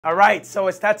All right, so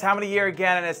it's that time of the year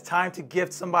again, and it's time to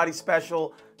gift somebody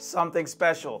special something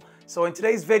special. So in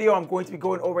today's video, I'm going to be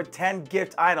going over 10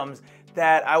 gift items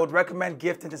that I would recommend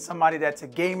gifting to somebody that's a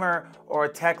gamer or a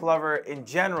tech lover in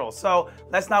general. So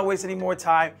let's not waste any more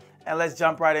time and let's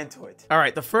jump right into it. All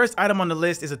right, the first item on the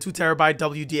list is a 2TB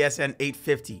WDSN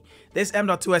 850. This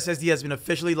M.2 SSD has been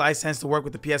officially licensed to work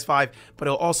with the PS5, but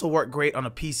it'll also work great on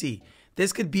a PC.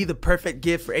 This could be the perfect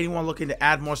gift for anyone looking to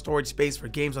add more storage space for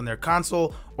games on their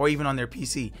console or even on their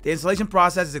PC. The installation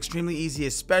process is extremely easy,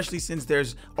 especially since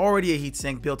there's already a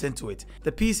heatsink built into it.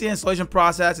 The PC installation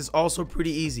process is also pretty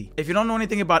easy. If you don't know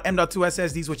anything about M.2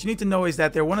 SSDs, what you need to know is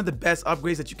that they're one of the best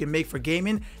upgrades that you can make for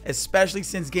gaming, especially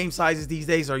since game sizes these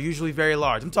days are usually very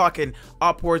large. I'm talking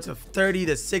upwards of 30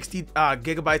 to 60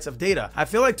 gigabytes of data. I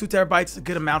feel like 2 terabytes is a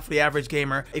good amount for the average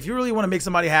gamer. If you really want to make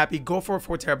somebody happy, go for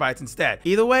 4 terabytes instead.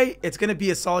 Either way, it's going to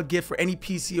be a solid gift for any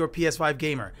PC or PS5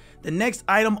 gamer. The next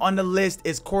item on the list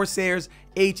is Corsair's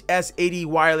HS80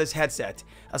 wireless headset.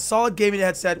 A solid gaming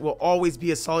headset will always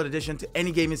be a solid addition to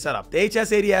any gaming setup. The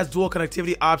HS80 has dual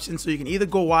connectivity options, so you can either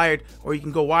go wired or you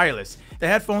can go wireless. The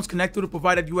headphones connect through the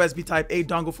provided USB Type-A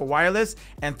dongle for wireless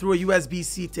and through a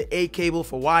USB-C to A cable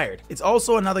for wired. It's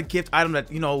also another gift item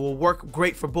that will work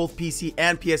great for both PC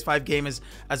and PS5 gamers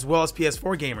as well as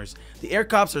PS4 gamers. The ear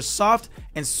cups are soft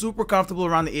and super comfortable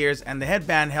around the ears, and the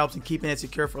headband helps in keeping it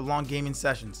secure for long gaming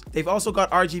sessions. They've also got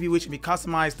RGB, which can be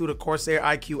customized through the Corsair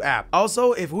IQ app.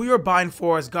 Also, if who you're buying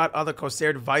for has got other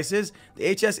Corsair devices, the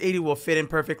HS80 will fit in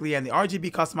perfectly, and the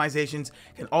RGB customizations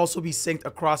can also be synced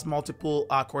across multiple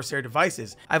Corsair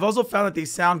devices. I've also found that they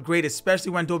sound great,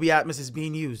 especially when Dolby Atmos is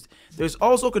being used. There's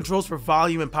also controls for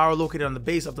volume and power located on the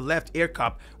base of the left ear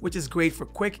cup, which is great for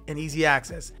quick and easy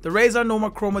access. The Razer Nommo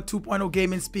Chroma 2.0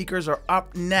 gaming speakers are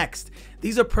up next.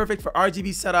 These are perfect for RGB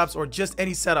setups or just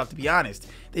any setup, to be honest.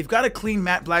 They've got a clean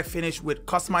matte black finish with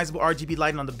customizable RGB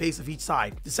lighting on the base of each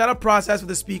side. The setup process for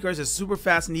the speakers is super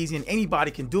fast and easy, and anybody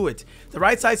can do it. The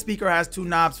right side speaker has 2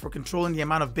 knobs for controlling the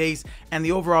amount of bass and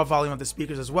the overall volume of the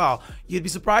speakers as well. You'd be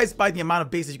surprised by the amount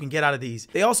of bass that you can get out of these.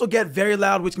 They also get very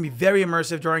loud, which can be very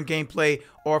immersive during gameplay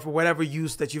or for whatever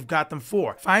use that you've got them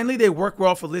for. Finally, they work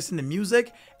well for listening to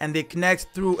music, and they connect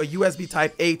through a USB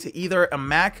Type-A to either a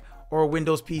Mac or a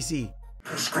Windows PC.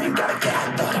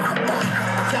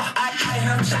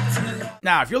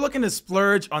 Now, if you're looking to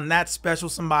splurge on that special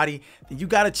somebody, then you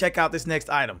gotta check out this next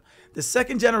item. The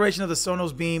second generation of the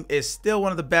SONOS Beam is still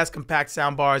one of the best compact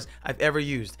soundbars I've ever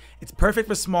used. It's perfect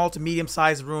for small to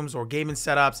medium-sized rooms or gaming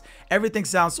setups. Everything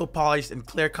sounds so polished and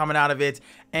clear coming out of it,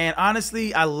 and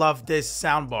honestly, I love this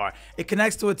soundbar. It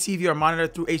connects to a TV or monitor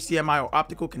through HDMI or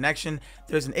optical connection.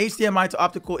 There's an HDMI to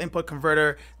optical input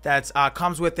converter that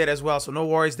comes with it as well, so no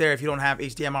worries there if you don't have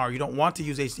HDMI or you don't want to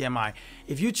use HDMI.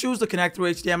 If you choose to connect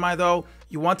through HDMI though,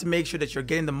 you want to make sure that you're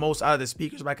getting the most out of the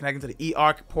speakers by connecting to the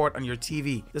eARC port on your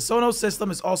TV. The SONOS system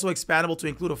is also expandable to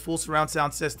include a full surround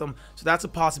sound system, so that's a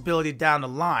possibility down the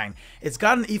line. It's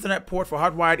got an Ethernet port for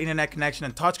hardwired internet connection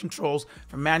and touch controls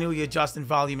for manually adjusting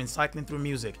volume and cycling through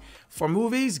music. For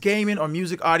movies, gaming, or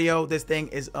music audio, this thing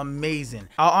is amazing.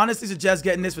 I'll honestly suggest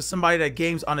getting this for somebody that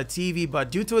games on a TV,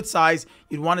 but due to its size,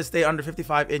 you'd want to stay under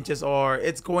 55 inches or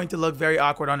it's going to look very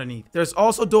awkward underneath. There's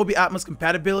also Dolby Atmos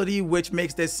compatibility, which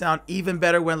makes this sound even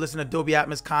better when listening to Dolby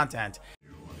Atmos content.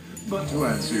 But to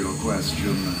answer your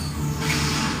question,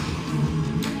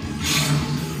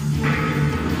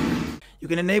 you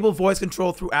can enable voice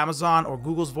control through Amazon or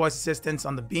Google's voice assistants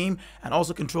on the Beam, and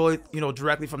also control it,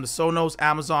 directly from the Sonos,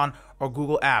 Amazon, or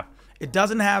Google app. It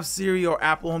doesnn't have Siri or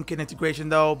Apple HomeKit integration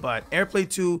though, but AirPlay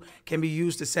 2 can be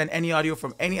used to send any audio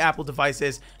from any Apple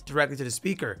devices directly to the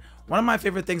speaker. One of my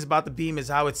favorite things about the Beam is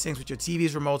how it syncs with your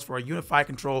TV's remotes for a unified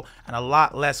control and a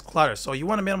lot less clutter. So you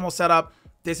want a minimal setup,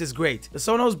 this is great. The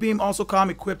Sonos Beam also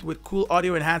come equipped with cool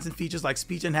audio enhancing features like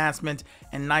speech enhancement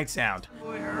and night sound.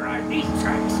 Where are these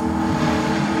tracks?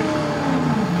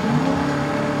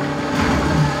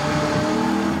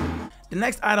 The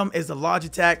next item is the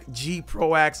Logitech G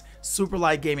Pro X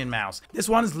Superlight gaming mouse. This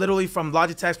one is literally from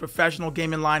Logitech's professional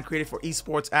gaming line created for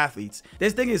esports athletes.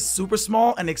 This thing is super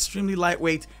small and extremely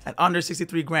lightweight at under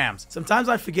 63 grams. Sometimes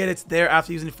I forget it's there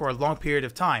after using it for a long period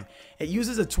of time. It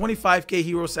uses a 25K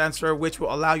Hero sensor, which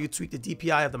will allow you to tweak the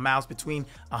DPI of the mouse between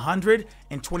 100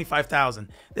 and 25,000.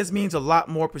 This means a lot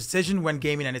more precision when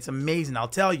gaming, and it's amazing, I'll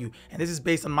tell you. And this is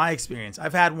based on my experience.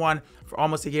 I've had one for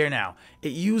almost a year now.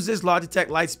 It uses Logitech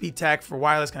LIGHTSPEED tech for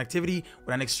wireless connectivity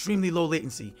with an extremely low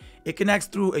latency. It connects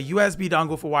through a USB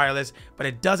dongle for wireless, but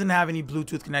it doesn't have any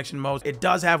Bluetooth connection modes. It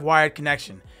does have wired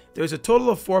connection. There's a total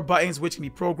of 4 buttons which can be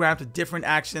programmed to different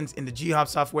actions in the G Hub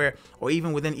software or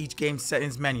even within each game's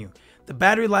settings menu. The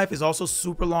battery life is also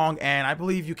super long, and I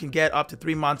believe you can get up to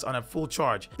 3 months on a full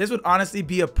charge. This would honestly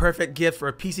be a perfect gift for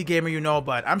a PC gamer, you know,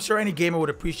 but I'm sure any gamer would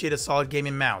appreciate a solid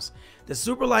gaming mouse. The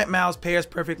Superlight mouse pairs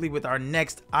perfectly with our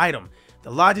next item,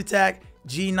 the Logitech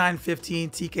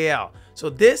G915 TKL. So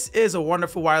this is a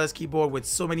wonderful wireless keyboard with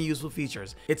so many useful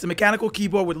features. It's a mechanical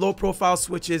keyboard with low profile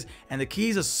switches, and the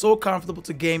keys are so comfortable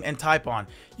to game and type on.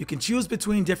 You can choose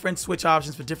between different switch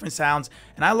options for different sounds,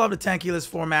 and I love the 10 keyless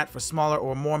format for smaller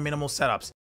or more minimal setups.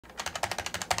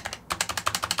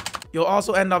 You'll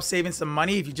also end up saving some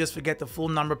money if you just forget the full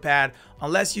number pad,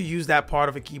 unless you use that part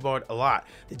of a keyboard a lot.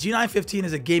 The G915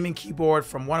 is a gaming keyboard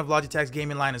from one of Logitech's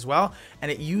gaming line as well, and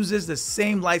it uses the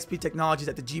same LIGHTSPEED technology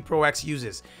that the G Pro X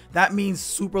uses. That means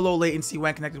super low latency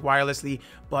when connected wirelessly,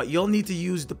 but you'll need to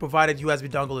use the provided USB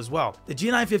dongle as well. The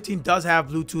G915 does have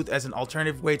Bluetooth as an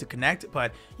alternative way to connect,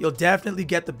 but you'll definitely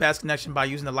get the best connection by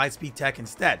using the LIGHTSPEED tech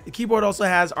instead. The keyboard also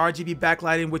has RGB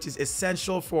backlighting, which is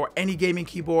essential for any gaming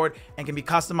keyboard and can be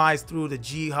customized through the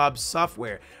G Hub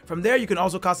software. From there, you can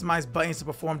also customize buttons to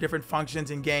perform different functions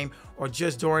in game or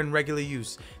just during regular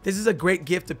use. This is a great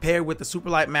gift to pair with the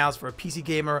Superlight mouse for a PC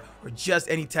gamer or just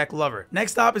any tech lover.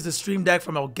 Next up is the Stream Deck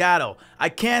from Elgato. I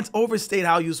can't overstate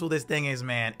how useful this thing is,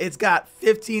 man. It's got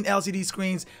 15 LCD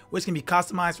screens, which can be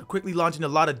customized for quickly launching a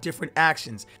lot of different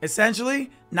actions.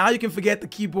 Essentially, now you can forget the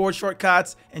keyboard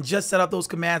shortcuts and just set up those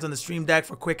commands on the Stream Deck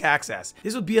for quick access.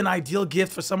 This would be an ideal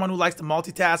gift for someone who likes to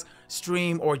multitask,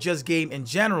 stream, or just game in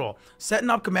general. Setting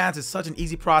up commands is such an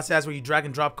easy process where you drag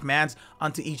and drop commands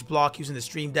onto each block using the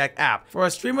Stream Deck app. For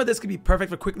a streamer, this could be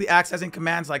perfect for quickly accessing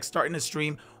commands like starting a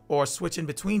stream or switching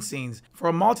between scenes. For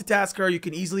a multitasker, you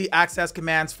can easily access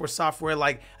commands for software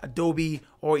like Adobe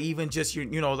or even just your,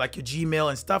 like your Gmail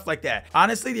and stuff like that.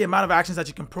 Honestly, the amount of actions that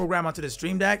you can program onto the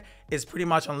Stream Deck is pretty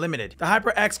much unlimited. The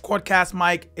HyperX QuadCast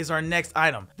mic is our next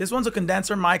item. This one's a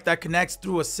condenser mic that connects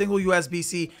through a single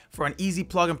USB-C for an easy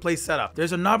plug-and-play setup.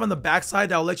 There's a knob on the backside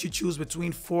that will let you choose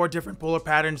between 4 different polar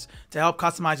patterns to help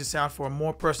customize your sound for a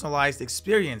more personalized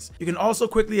experience. You can also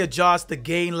quickly adjust the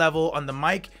gain level on the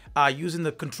mic using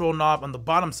the control knob on the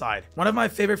bottom side. One of my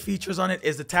favorite features on it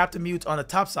is the tap to mute on the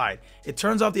top side. It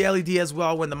turns off the LED as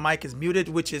well when the mic is muted,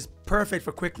 which is perfect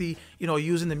for quickly,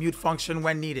 using the mute function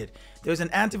when needed. There's an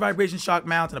anti-vibration shock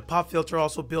mount and a pop filter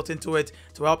also built into it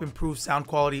to help improve sound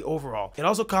quality overall. It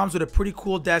also comes with a pretty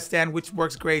cool desk stand, which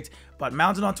works great, but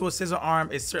mounted onto a scissor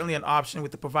arm is certainly an option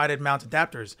with the provided mount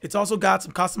adapters. It's also got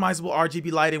some customizable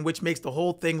RGB lighting, which makes the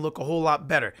whole thing look a whole lot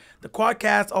better. The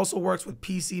QuadCast also works with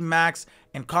PC, Macs,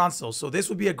 and consoles, so this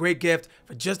would be a great gift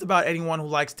for just about anyone who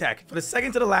likes tech. For the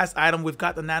second to the last item, we've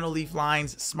got the Nanoleaf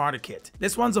Lines Smarter Kit.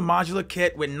 This one's a modular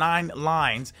kit with 9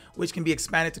 lines, which can be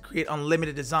expanded to create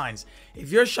unlimited designs.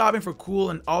 If you're shopping for cool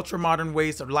and ultra modern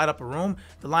ways to light up a room,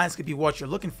 the lines could be what you're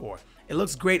looking for. It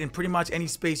looks great in pretty much any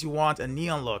space you want a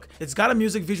neon look. It's got a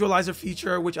music visualizer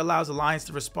feature which allows the lines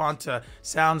to respond to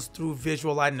sounds through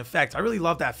visual lighting effects. I really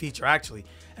love that feature actually.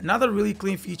 Another really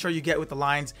clean feature you get with the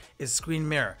lines is screen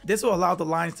mirror. This will allow the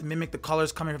lines to mimic the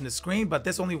colors coming from the screen, but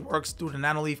this only works through the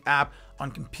Nanoleaf app on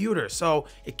computers, so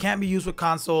it can't be used with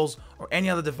consoles or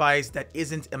any other device that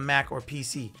isn't a Mac or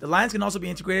PC. The lines can also be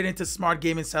integrated into smart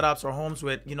gaming setups or homes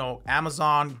with,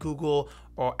 Amazon, Google,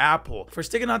 or Apple. For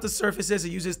sticking onto surfaces, it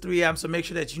uses 3M, so make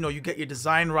sure that you get your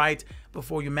design right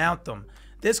before you mount them.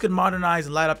 This could modernize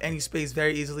and light up any space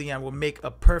very easily and will make a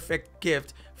perfect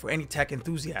gift for any tech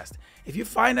enthusiast. If you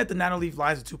find that the Nanoleaf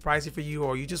lines are too pricey for you,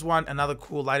 or you just want another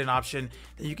cool lighting option,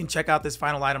 then you can check out this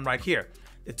final item right here.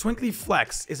 The Twinkly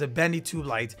Flex is a bendy tube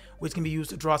light which can be used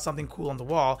to draw something cool on the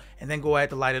wall and then go ahead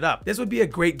to light it up. This would be a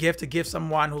great gift to give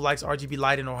someone who likes RGB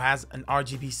lighting or has an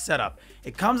RGB setup.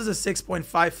 It comes as a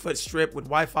 6.5-foot strip with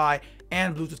Wi-Fi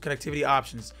and Bluetooth connectivity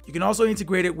options. You can also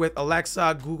integrate it with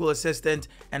Alexa, Google Assistant,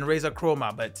 and Razer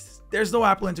Chroma, but there's no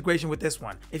Apple integration with this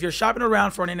one. If you're shopping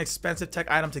around for an inexpensive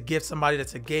tech item to give somebody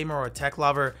that's a gamer or a tech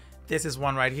lover, this is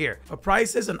one right here. For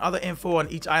prices and other info on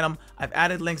each item, I've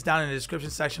added links down in the description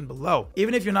section below.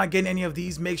 Even if you're not getting any of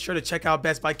these, make sure to check out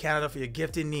Best Buy Canada for your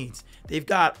gifting needs. They've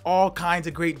got all kinds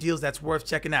of great deals that's worth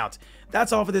checking out.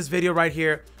 That's all for this video right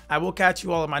here. I will catch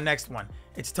you all in my next one.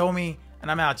 It's Tommy,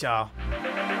 and I'm out, y'all.